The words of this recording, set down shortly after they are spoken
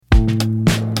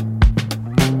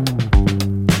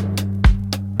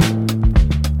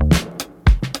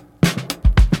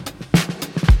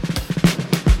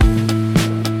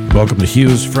Welcome to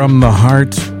Hughes from the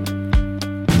Heart,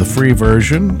 the free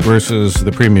version versus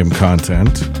the premium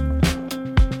content.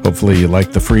 Hopefully you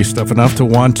like the free stuff enough to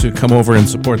want to come over and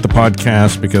support the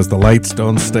podcast because the lights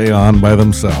don't stay on by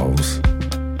themselves.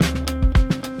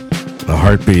 The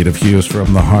heartbeat of Hughes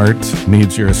from the Heart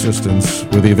needs your assistance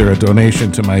with either a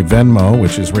donation to my Venmo,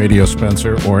 which is Radio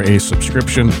Spencer, or a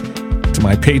subscription to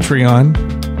my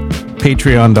Patreon,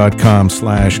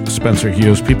 patreon.com/Spencer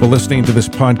Hughes. People listening to this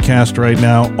podcast right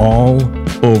now all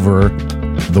over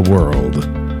the world.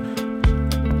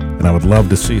 And I would love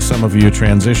to see some of you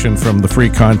transition from the free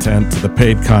content to the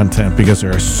paid content because there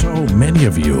are so many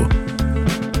of you.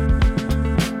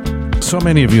 So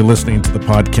many of you listening to the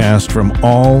podcast from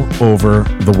all over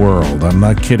the world. I'm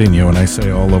not kidding you when I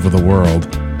say all over the world.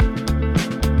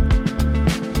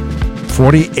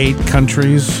 48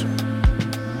 countries,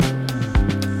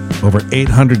 over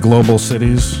 800 global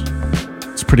cities.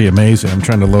 It's pretty amazing. I'm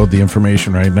trying to load the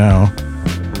information right now.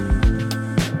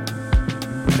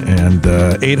 And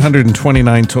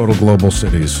 829 total global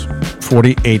cities,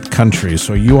 48 countries.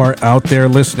 So you are out there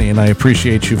listening. I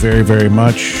appreciate you very, very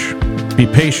much. Be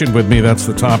patient with me. That's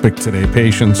the topic today,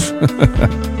 patience.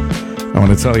 I want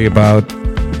to tell you about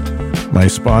my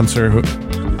sponsor, who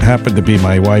happened to be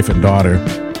my wife and daughter,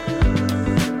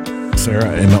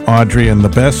 Sarah and Audrey, and the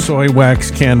best soy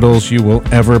wax candles you will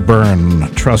ever burn.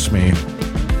 Trust me.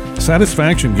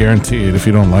 Satisfaction guaranteed. If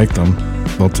you don't like them,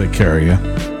 they'll take care of you.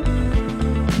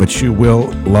 But you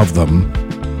will love them.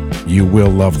 You will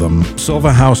love them.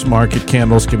 Silva House Market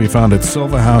candles can be found at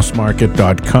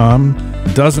silvahousemarket.com.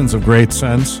 Dozens of great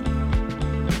scents,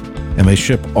 and they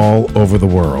ship all over the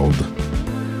world.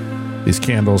 These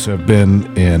candles have been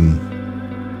in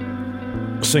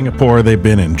Singapore, they've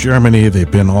been in Germany,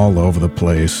 they've been all over the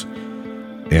place,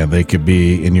 and they could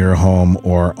be in your home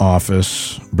or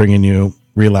office, bringing you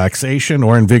relaxation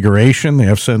or invigoration. They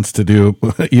have scents to do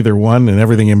either one and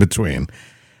everything in between.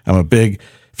 I'm a big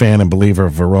fan and believer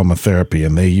of aromatherapy,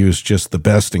 and they use just the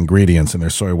best ingredients in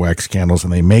their soy wax candles,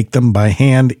 and they make them by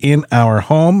hand in our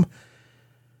home.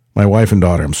 My wife and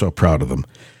daughter, I'm so proud of them.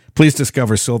 Please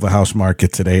discover Silva House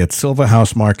Market today at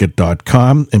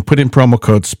silvahousemarket.com and put in promo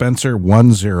code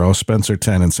Spencer10,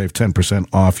 Spencer10, and save 10%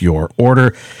 off your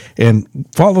order. And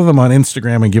follow them on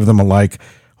Instagram and give them a like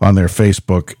on their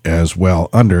Facebook as well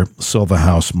under Silva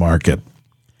House Market.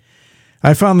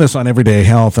 I found this on Everyday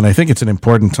Health, and I think it's an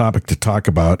important topic to talk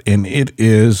about, and it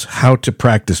is how to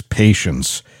practice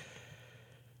patience.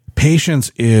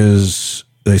 Patience is,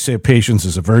 they say patience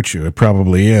is a virtue. It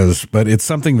probably is, but it's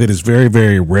something that is very,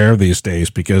 very rare these days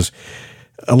because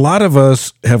a lot of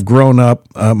us have grown up,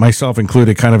 myself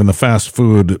included, kind of in the fast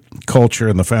food culture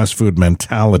and the fast food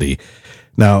mentality.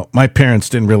 Now, my parents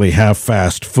didn't really have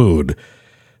fast food.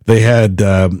 They had,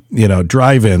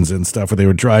 drive-ins and stuff where they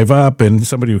would drive up and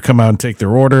somebody would come out and take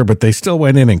their order, but they still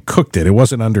went in and cooked it. It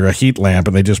wasn't under a heat lamp,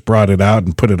 and they just brought it out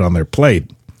and put it on their plate.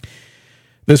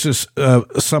 This is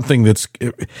something that's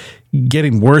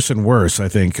getting worse and worse, I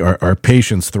think, our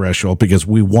patience threshold, because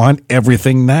we want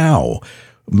everything now.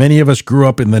 Many of us grew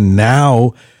up in the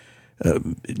now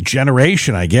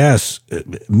generation, I guess.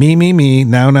 Me,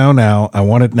 now. I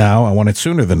want it now. I want it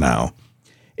sooner than now.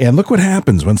 And look what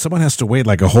happens when someone has to wait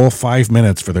like a whole 5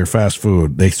 minutes for their fast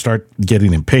food. They start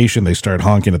getting impatient. They start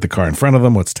honking at the car in front of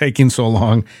them. What's taking so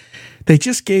long? They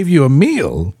just gave you a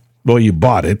meal. Well, you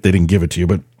bought it. They didn't give it to you,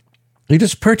 but you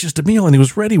just purchased a meal and it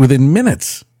was ready within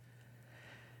minutes.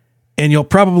 And you'll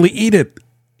probably eat it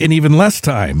in even less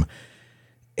time.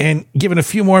 And given a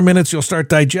few more minutes, you'll start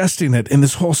digesting it. And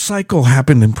this whole cycle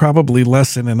happened in probably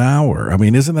less than an hour. I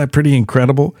mean, isn't that pretty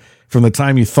incredible? From the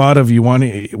time you thought of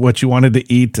what you wanted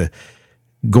to eat to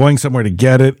going somewhere to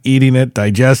get it, eating it,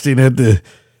 digesting it, to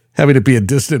having it be a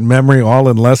distant memory all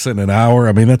in less than an hour.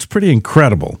 I mean, that's pretty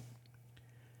incredible.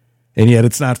 And yet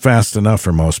it's not fast enough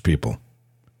for most people.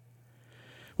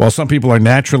 While some people are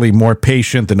naturally more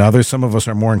patient than others, some of us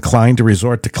are more inclined to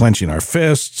resort to clenching our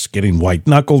fists, getting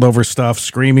white-knuckled over stuff,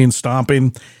 screaming,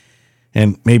 stomping,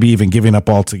 and maybe even giving up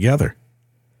altogether.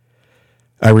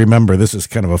 I remember, this is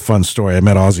kind of a fun story. I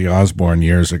met Ozzy Osbourne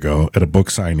years ago at a book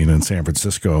signing in San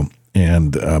Francisco,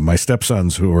 and my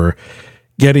stepsons, who were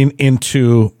getting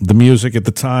into the music at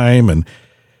the time, and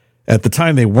at the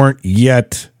time they weren't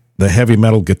yet the heavy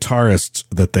metal guitarists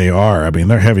that they are. I mean,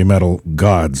 they're heavy metal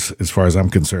gods, as far as I'm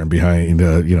concerned, behind,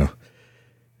 a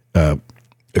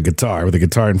guitar, with a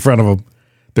guitar in front of them.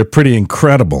 They're pretty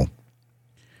incredible.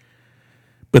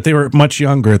 But they were much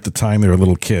younger at the time. They were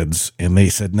little kids. And they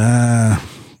said, nah,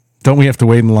 don't we have to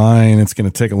wait in line? It's going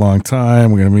to take a long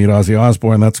time. We're going to meet Ozzy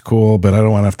Osbourne. That's cool, but I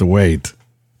don't want to have to wait.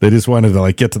 They just wanted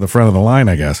to get to the front of the line,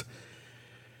 I guess.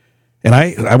 And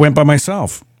I went by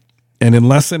myself. And in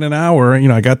less than an hour,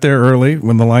 I got there early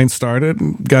when the line started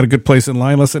and got a good place in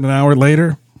line. Less than an hour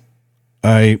later,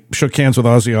 I shook hands with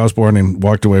Ozzy Osbourne and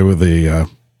walked away with a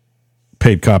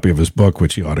paid copy of his book,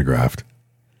 which he autographed.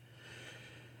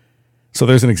 So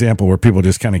there's an example where people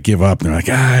just kind of give up and they're like,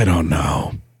 I don't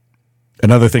know.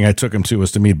 Another thing I took him to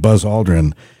was to meet Buzz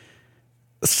Aldrin,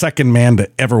 the second man to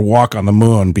ever walk on the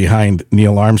moon behind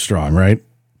Neil Armstrong, right?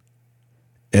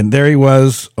 And there he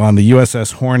was on the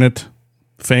USS Hornet,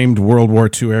 famed World War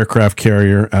II aircraft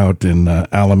carrier out in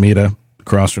Alameda,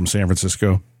 across from San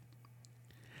Francisco.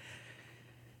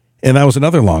 And that was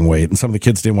another long wait, and some of the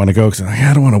kids didn't want to go because they're like,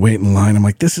 I don't want to wait in line. I'm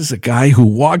like, this is a guy who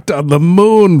walked on the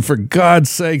moon. For God's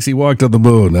sakes, he walked on the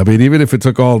moon. I mean, even if it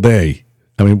took all day,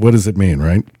 what does it mean,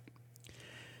 right?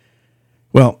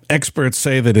 Well, experts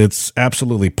say that it's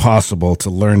absolutely possible to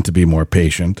learn to be more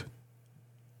patient.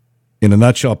 In a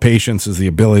nutshell, patience is the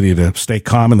ability to stay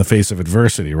calm in the face of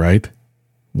adversity, right?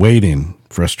 Waiting,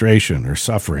 frustration, or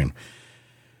suffering.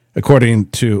 According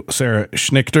to Sarah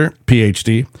Schnichter,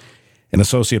 Ph.D., an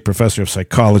associate professor of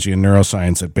psychology and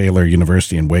neuroscience at Baylor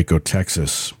University in Waco,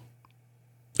 Texas.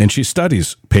 And she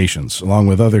studies patience along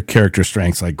with other character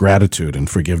strengths like gratitude and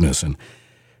forgiveness and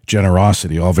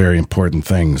generosity, all very important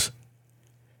things.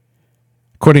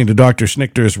 According to Dr.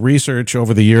 Schnichter's research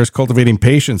over the years, cultivating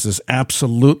patience is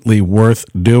absolutely worth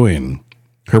doing.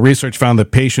 Her research found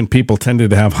that patient people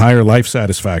tended to have higher life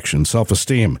satisfaction,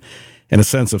 self-esteem, and a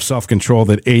sense of self-control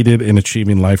that aided in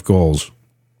achieving life goals.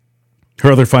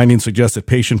 Her other findings suggest that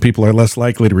patient people are less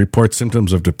likely to report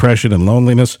symptoms of depression and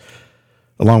loneliness,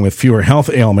 along with fewer health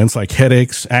ailments like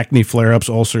headaches, acne flare-ups,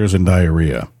 ulcers, and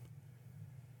diarrhea.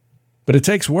 But it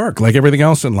takes work, like everything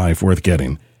else in life worth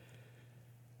getting.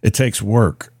 It takes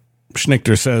work.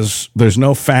 Schnichter says there's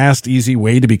no fast, easy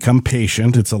way to become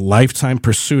patient. It's a lifetime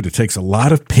pursuit. It takes a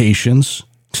lot of patience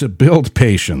to build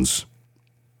patience.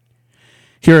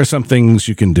 Here are some things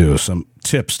you can do, some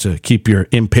tips to keep your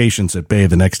impatience at bay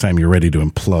the next time you're ready to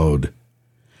implode.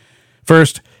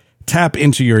 First, tap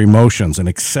into your emotions and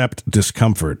accept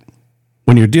discomfort.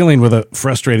 When you're dealing with a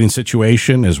frustrating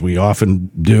situation, as we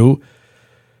often do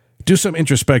some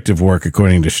introspective work,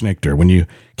 according to Schnichter. When you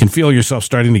can feel yourself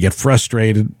starting to get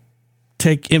frustrated,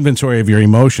 take inventory of your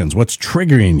emotions, what's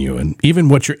triggering you, and even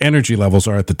what your energy levels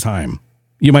are at the time.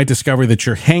 You might discover that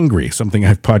you're hangry, something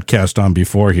I've podcast on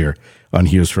before here on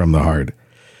Hughes from the Heart.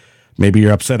 Maybe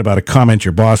you're upset about a comment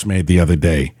your boss made the other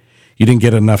day. You didn't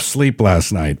get enough sleep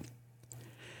last night.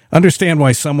 Understand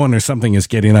why someone or something is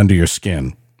getting under your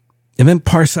skin. And then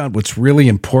parse out what's really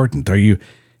important. Are you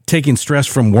taking stress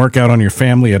from work out on your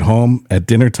family at home at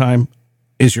dinner time?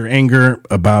 Is your anger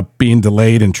about being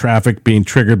delayed in traffic being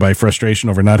triggered by frustration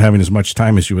over not having as much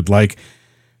time as you would like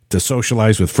to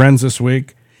socialize with friends this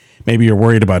week? Maybe you're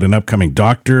worried about an upcoming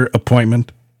doctor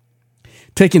appointment.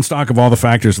 Taking stock of all the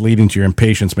factors leading to your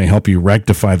impatience may help you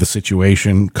rectify the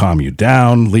situation, calm you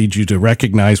down, lead you to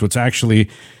recognize what's actually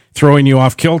throwing you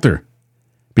off kilter,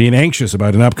 being anxious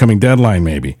about an upcoming deadline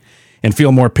maybe, and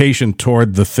feel more patient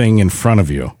toward the thing in front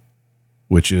of you,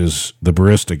 which is the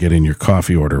barista getting your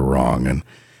coffee order wrong and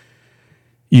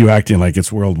you acting like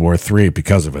it's World War III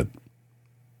because of it.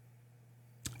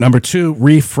 Number 2,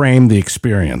 reframe the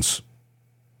experience.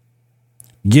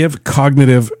 Give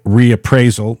cognitive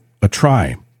reappraisal a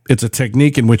try. It's a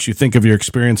technique in which you think of your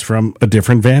experience from a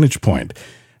different vantage point.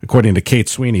 According to Kate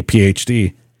Sweeney,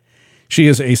 Ph.D., she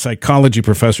is a psychology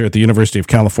professor at the University of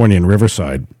California in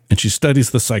Riverside, and she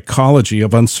studies the psychology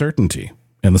of uncertainty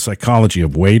and the psychology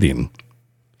of waiting.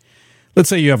 Let's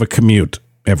say you have a commute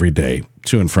every day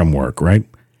to and from work, right?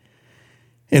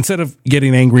 Instead of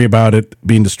getting angry about it,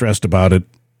 being distressed about it,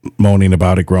 moaning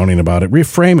about it, groaning about it,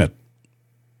 reframe it.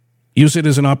 Use it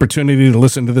as an opportunity to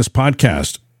listen to this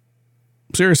podcast.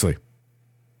 Seriously.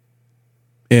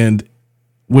 And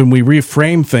when we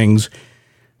reframe things,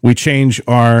 we change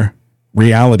our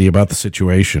reality about the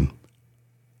situation.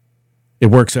 It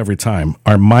works every time.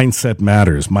 Our mindset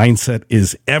matters. Mindset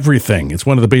is everything. It's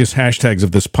one of the biggest hashtags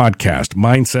of this podcast.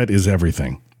 Mindset is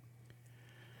everything.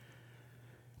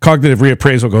 Cognitive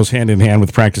reappraisal goes hand in hand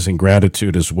with practicing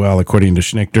gratitude as well, according to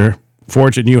Schnichter.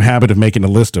 Forge a new habit of making a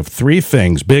list of 3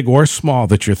 things, big or small,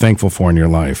 that you're thankful for in your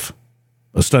life.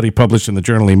 A study published in the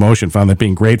journal Emotion found that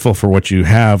being grateful for what you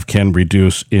have can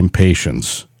reduce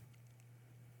impatience.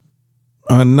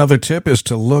 Another tip is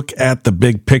to look at the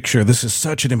big picture. This is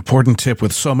such an important tip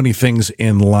with so many things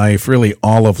in life, really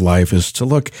all of life, is to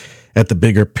look at the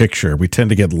bigger picture. We tend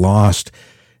to get lost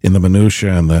in the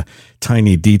minutia and the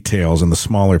tiny details and the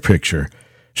smaller picture.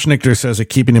 Schnichter says that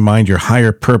keeping in mind your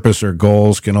higher purpose or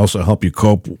goals can also help you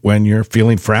cope when you're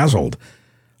feeling frazzled.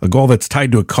 A goal that's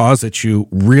tied to a cause that you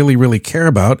really, really care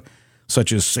about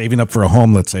such as saving up for a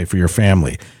home, let's say, for your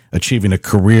family, achieving a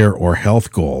career or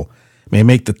health goal, may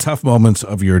make the tough moments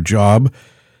of your job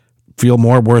feel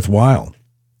more worthwhile.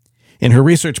 In her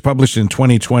research published in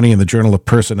 2020 in the Journal of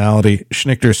Personality,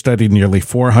 Schnichter studied nearly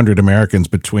 400 Americans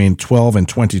between 12 and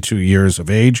 22 years of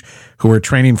age who were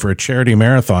training for a charity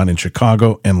marathon in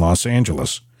Chicago and Los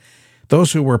Angeles.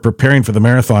 Those who were preparing for the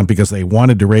marathon because they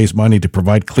wanted to raise money to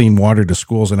provide clean water to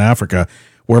schools in Africa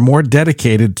were more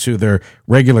dedicated to their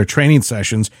regular training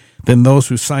sessions than those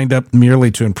who signed up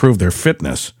merely to improve their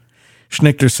fitness.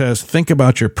 Schnichter says, think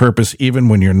about your purpose even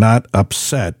when you're not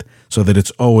upset so that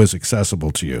it's always accessible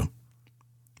to you.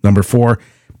 Number 4,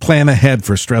 plan ahead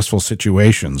for stressful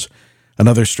situations.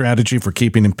 Another strategy for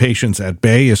keeping impatience at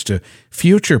bay is to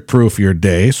future-proof your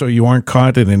day so you aren't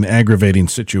caught in an aggravating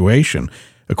situation,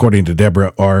 according to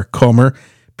Deborah R. Comer,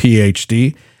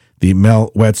 Ph.D., the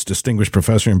Mel Wetz Distinguished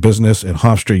Professor in Business at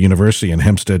Hofstra University in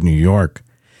Hempstead, New York.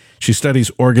 She studies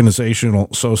organizational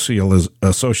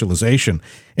socialization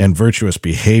and virtuous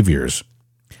behaviors.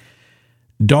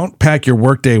 Don't pack your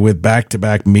workday with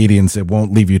back-to-back meetings that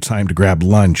won't leave you time to grab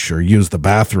lunch or use the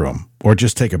bathroom, or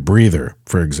just take a breather,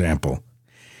 for example.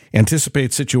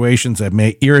 Anticipate situations that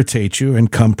may irritate you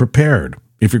and come prepared.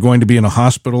 If you're going to be in a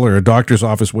hospital or a doctor's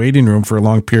office waiting room for a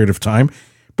long period of time,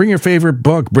 bring your favorite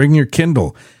book, bring your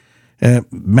Kindle,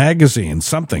 magazine,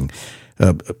 something.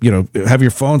 Have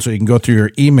your phone so you can go through your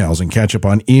emails and catch up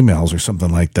on emails or something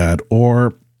like that,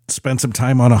 or spend some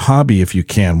time on a hobby if you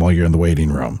can while you're in the waiting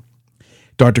room.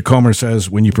 Dr. Comer says,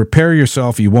 when you prepare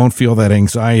yourself, you won't feel that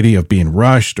anxiety of being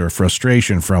rushed or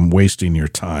frustration from wasting your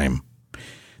time.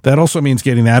 That also means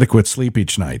getting adequate sleep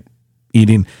each night,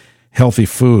 eating healthy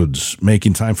foods,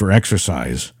 making time for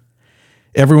exercise.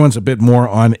 Everyone's a bit more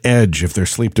on edge if they're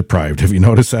sleep deprived. Have you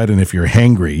noticed that? And if you're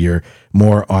hangry, you're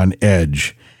more on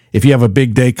edge. If you have a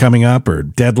big day coming up or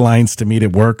deadlines to meet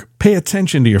at work, pay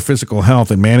attention to your physical health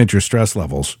and manage your stress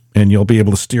levels, and you'll be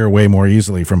able to steer away more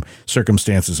easily from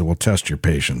circumstances that will test your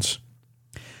patience.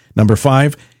 Number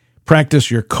 5, practice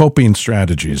your coping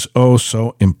strategies. Oh,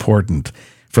 so important.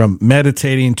 From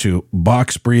meditating to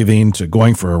box breathing to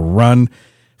going for a run,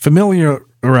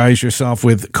 familiarize yourself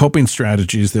with coping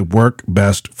strategies that work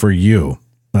best for you.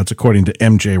 That's according to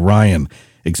MJ Ryan,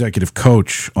 executive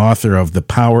coach, author of The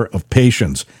Power of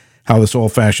Patience, How This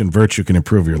Old-Fashioned Virtue Can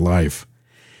Improve Your Life.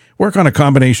 Work on a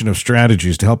combination of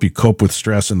strategies to help you cope with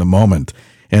stress in the moment,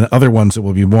 and other ones that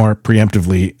will be more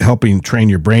preemptively helping train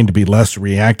your brain to be less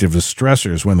reactive to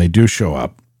stressors when they do show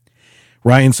up.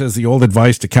 Ryan says the old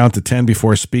advice to count to 10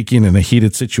 before speaking in a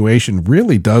heated situation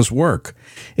really does work.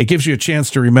 It gives you a chance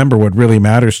to remember what really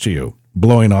matters to you,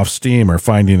 blowing off steam or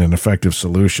finding an effective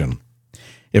solution.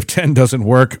 If 10 doesn't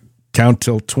work, count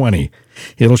till 20.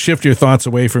 It'll shift your thoughts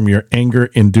away from your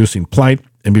anger-inducing plight,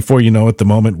 and before you know it, the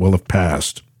moment will have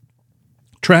passed.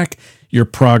 Track your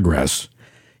progress.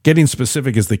 Getting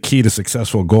specific is the key to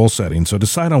successful goal setting, so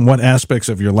decide on what aspects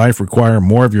of your life require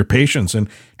more of your patience and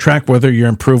track whether you're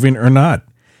improving or not.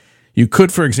 You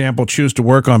could, for example, choose to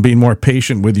work on being more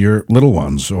patient with your little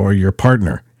ones or your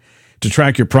partner. To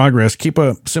track your progress, keep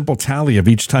a simple tally of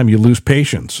each time you lose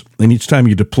patience and each time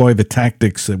you deploy the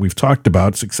tactics that we've talked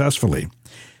about successfully.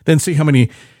 Then see how many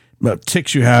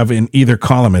ticks you have in either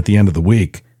column at the end of the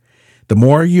week. The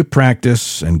more you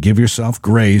practice and give yourself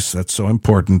grace, that's so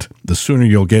important, the sooner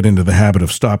you'll get into the habit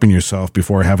of stopping yourself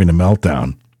before having a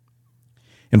meltdown.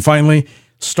 And finally,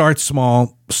 start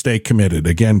small, stay committed.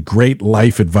 Again, great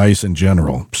life advice in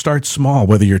general. Start small,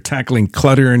 whether you're tackling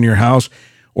clutter in your house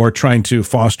or trying to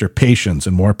foster patience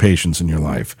and more patience in your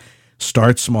life.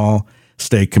 Start small,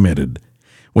 stay committed.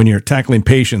 When you're tackling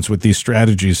patience with these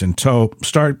strategies in tow,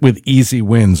 start with easy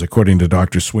wins, according to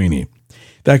Dr. Sweeney.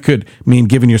 That could mean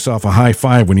giving yourself a high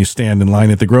five when you stand in line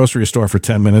at the grocery store for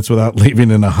 10 minutes without leaving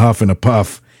in a huff and a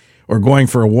puff, or going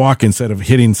for a walk instead of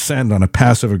hitting send on a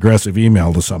passive-aggressive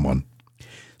email to someone.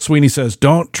 Sweeney says,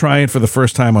 don't try it for the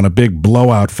first time on a big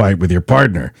blowout fight with your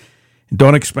partner.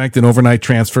 Don't expect an overnight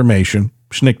transformation.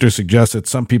 Schnichter suggests that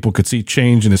some people could see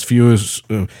change in as few as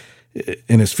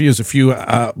a few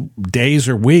days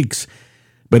or weeks,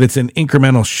 but it's an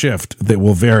incremental shift that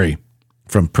will vary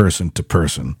from person to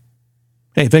person.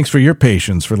 Hey, thanks for your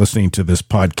patience for listening to this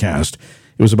podcast.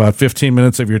 It was about 15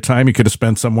 minutes of your time you could have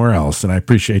spent somewhere else, and I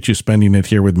appreciate you spending it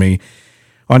here with me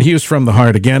on Hughes from the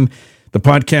Heart. Again, the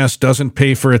podcast doesn't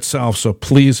pay for itself, so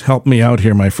please help me out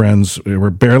here, my friends. We're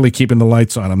barely keeping the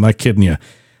lights on. I'm not kidding you.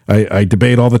 I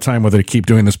debate all the time whether to keep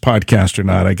doing this podcast or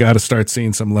not. I got to start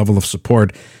seeing some level of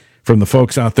support from the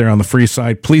folks out there on the free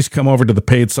side. Please come over to the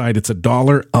paid side. It's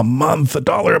 $1 a month.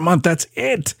 $1 a month. That's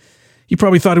it. You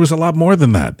probably thought it was a lot more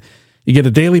than that. You get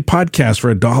a daily podcast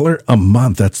for $1 a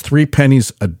month. That's 3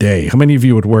 pennies a day. How many of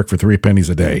you would work for 3 pennies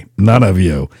a day? None of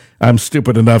you. I'm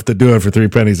stupid enough to do it for 3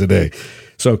 pennies a day.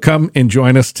 So come and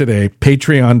join us today.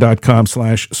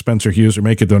 Patreon.com/Spencer Hughes, or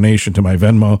make a donation to my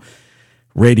Venmo.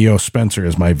 Radio Spencer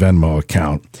is my Venmo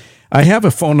account. I have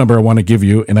a phone number I want to give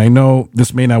you, and I know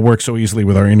this may not work so easily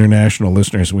with our international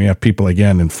listeners. We have people,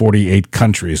 again, in 48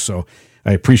 countries, so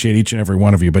I appreciate each and every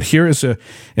one of you. But here is an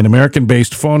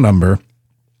American-based phone number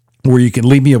where you can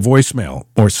leave me a voicemail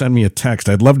or send me a text.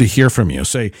 I'd love to hear from you.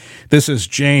 Say, this is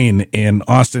Jane in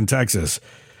Austin, Texas.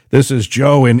 This is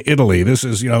Joe in Italy. This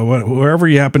is, wherever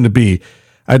you happen to be.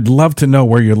 I'd love to know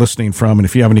where you're listening from, and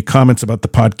if you have any comments about the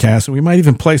podcast, and we might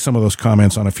even play some of those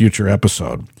comments on a future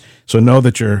episode. So know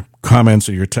that your comments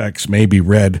or your texts may be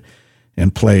read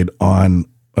and played on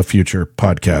a future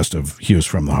podcast of Hughes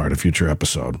from the Heart, a future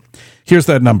episode. Here's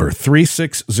that number,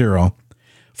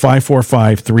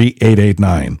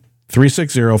 360-545-3889.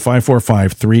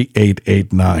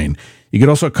 360-545-3889. You can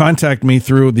also contact me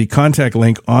through the contact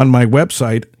link on my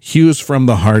website,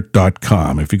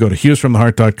 hughesfromtheheart.com. If you go to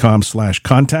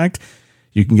hughesfromtheheart.com/contact,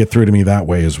 you can get through to me that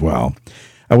way as well.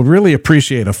 I would really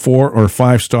appreciate a 4 or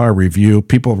 5-star review.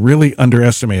 People really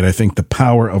underestimate, I think, the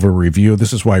power of a review.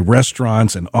 This is why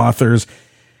restaurants and authors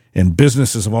and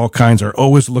businesses of all kinds are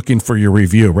always looking for your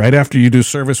review. Right after you do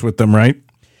service with them, right?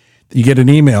 You get an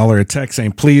email or a text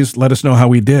saying, please let us know how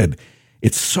we did.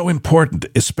 It's so important,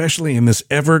 especially in this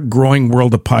ever-growing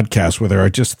world of podcasts where there are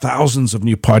just thousands of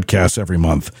new podcasts every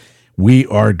month. We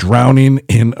are drowning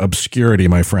in obscurity,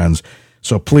 my friends.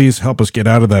 So please help us get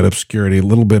out of that obscurity a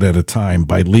little bit at a time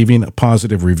by leaving a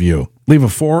positive review. Leave a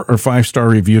 4 or 5-star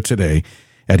review today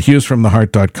at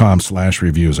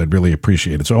hughesfromtheheart.com/reviews. I'd really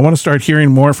appreciate it. So I want to start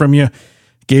hearing more from you.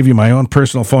 Gave you my own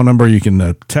personal phone number. You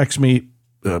can text me.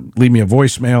 Leave me a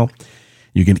voicemail.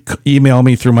 You can email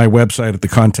me through my website at the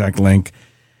contact link.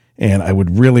 And I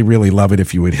would really, really love it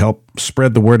if you would help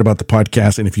spread the word about the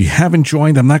podcast. And if you haven't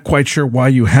joined, I'm not quite sure why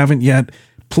you haven't yet,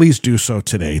 please do so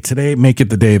today. Today, make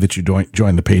it the day that you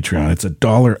join the Patreon. It's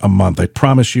 $1 a month. I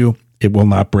promise you, it will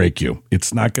not break you.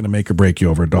 It's not going to make or break you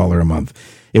over $1 a month.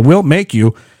 It will make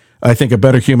you, I think, a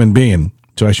better human being.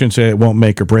 So I shouldn't say it won't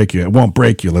make or break you. It won't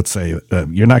break you, let's say.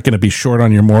 You're not going to be short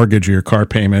on your mortgage or your car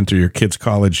payment or your kid's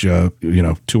college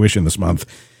tuition this month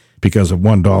because of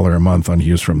 $1 a month on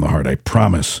Hughes from the Heart. I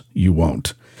promise you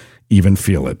won't even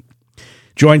feel it.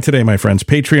 Join today, my friends,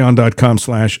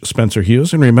 patreon.com/Spencer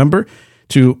Hughes. And remember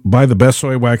to buy the best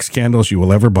soy wax candles you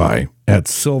will ever buy at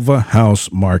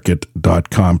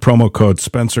silvahousemarket.com. Promo code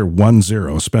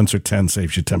Spencer10. Spencer10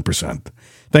 saves you 10%.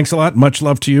 Thanks a lot. Much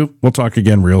love to you. We'll talk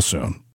again real soon.